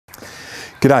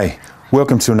G'day,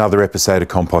 welcome to another episode of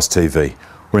Compost TV.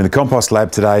 We're in the compost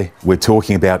lab today. We're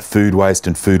talking about food waste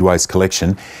and food waste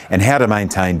collection and how to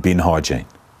maintain bin hygiene.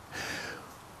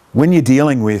 When you're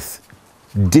dealing with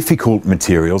difficult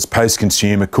materials,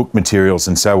 post-consumer, cooked materials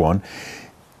and so on,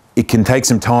 it can take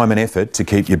some time and effort to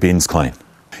keep your bins clean.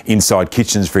 Inside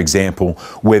kitchens, for example,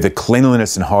 where the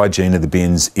cleanliness and hygiene of the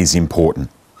bins is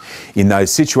important. In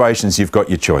those situations, you've got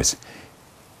your choice.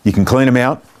 You can clean them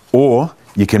out, or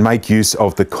you can make use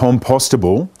of the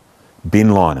compostable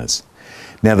bin liners.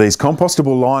 Now, these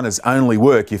compostable liners only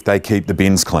work if they keep the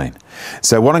bins clean.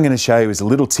 So what I'm going to show you is a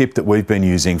little tip that we've been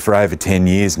using for over 10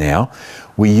 years now.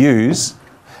 We use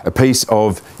a piece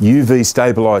of UV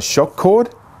stabilised shock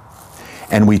cord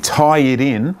and we tie it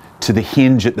in to the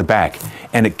hinge at the back,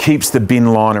 and it keeps the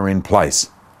bin liner in place.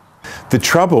 The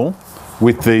trouble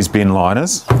with these bin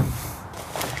liners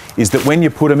is that when you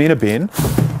put them in a bin,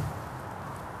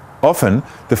 often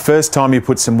the first time you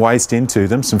put some waste into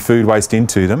them, some food waste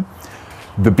into them,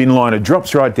 the bin liner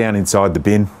drops right down inside the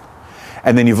bin,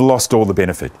 and then you've lost all the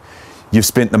benefit. You've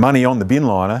spent the money on the bin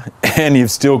liner and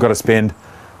you've still got to spend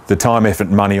the time, effort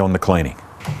and money on the cleaning.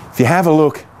 If you have a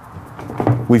look,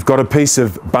 we've got a piece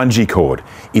of bungee cord.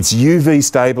 It's UV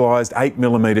stabilised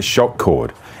 8mm shock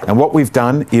cord. And what we've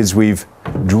done is we've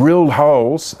drilled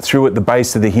holes through at the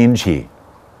base of the hinge here.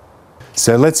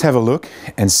 So let's have a look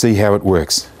and see how it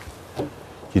works.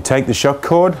 You take the shock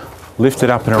cord, lift it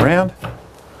up and around,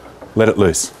 let it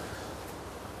loose.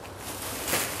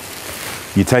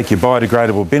 You take your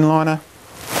biodegradable bin liner,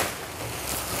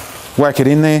 whack it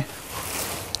in there,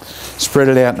 spread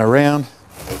it out and around.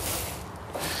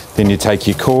 Then you take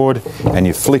your cord and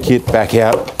you flick it back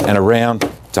out and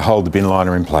around to hold the bin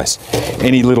liner in place.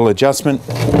 Any little adjustment,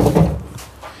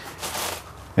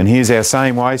 and here's our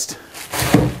same waste,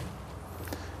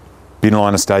 bin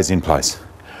liner stays in place.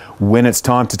 When it's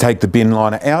time to take the bin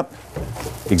liner out,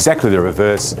 exactly the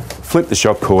reverse, flip the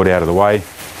shock cord out of the way,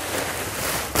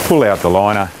 pull out the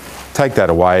liner, take that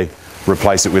away,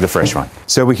 replace it with a fresh one.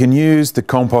 So we can use the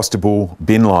compostable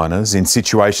bin liners in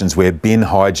situations where bin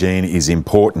hygiene is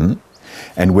important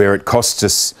and where it costs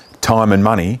us time and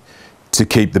money to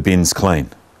keep the bins clean.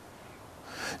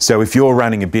 So if you're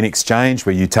running a bin exchange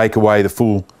where you take away the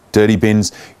full dirty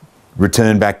bins,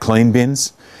 return back clean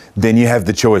bins, then you have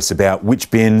the choice about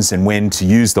which bins and when to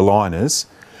use the liners,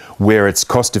 where it's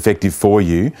cost effective for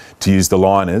you to use the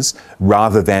liners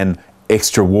rather than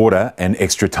extra water and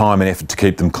extra time and effort to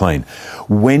keep them clean.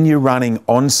 When you're running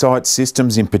on-site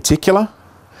systems in particular,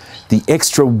 the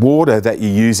extra water that you're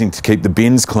using to keep the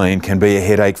bins clean can be a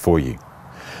headache for you.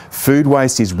 Food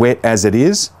waste is wet as it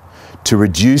is. To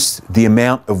reduce the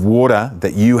amount of water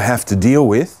that you have to deal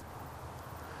with,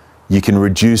 you can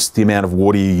reduce the amount of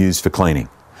water you use for cleaning.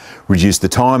 Reduce the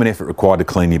time and effort required to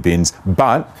clean your bins,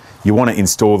 but you want to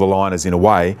install the liners in a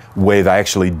way where they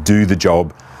actually do the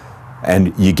job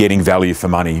and you're getting value for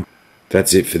money.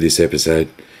 That's it for this episode.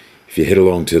 If you head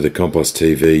along to the Compost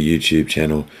TV YouTube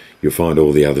channel, you'll find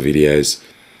all the other videos,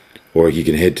 or you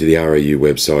can head to the RAU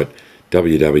website,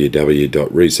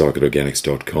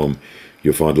 www.recycledorganics.com.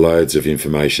 You'll find loads of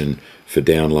information for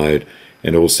download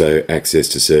and also access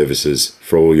to services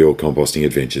for all your composting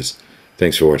adventures.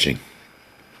 Thanks for watching.